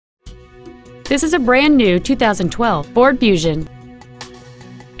This is a brand new 2012 Ford Fusion.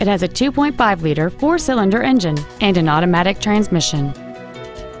 It has a 2.5-liter four-cylinder engine and an automatic transmission.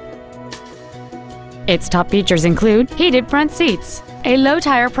 Its top features include heated front seats, a low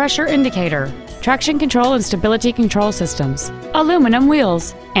tire pressure indicator, traction control and stability control systems, aluminum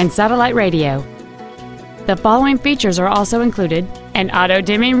wheels, and satellite radio. The following features are also included: an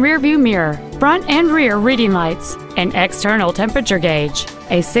auto-dimming rear-view mirror, front and rear reading lights, an external temperature gauge,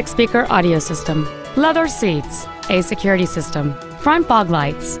 a 6-speaker audio system, leather seats, a security system, front fog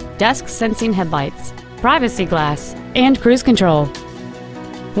lights, dusk sensing headlights, privacy glass, and cruise control.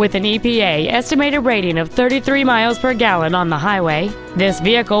 With an EPA estimated rating of 33 miles per gallon on the highway, this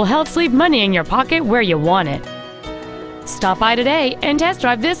vehicle helps leave money in your pocket where you want it. Stop by today and test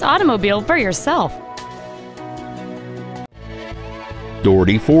drive this automobile for yourself.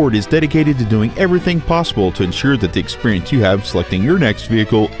 Doherty Ford is dedicated to doing everything possible to ensure that the experience you have selecting your next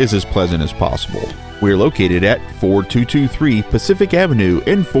vehicle is as pleasant as possible. We are located at 4223 Pacific Avenue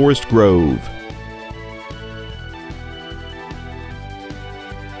in Forest Grove.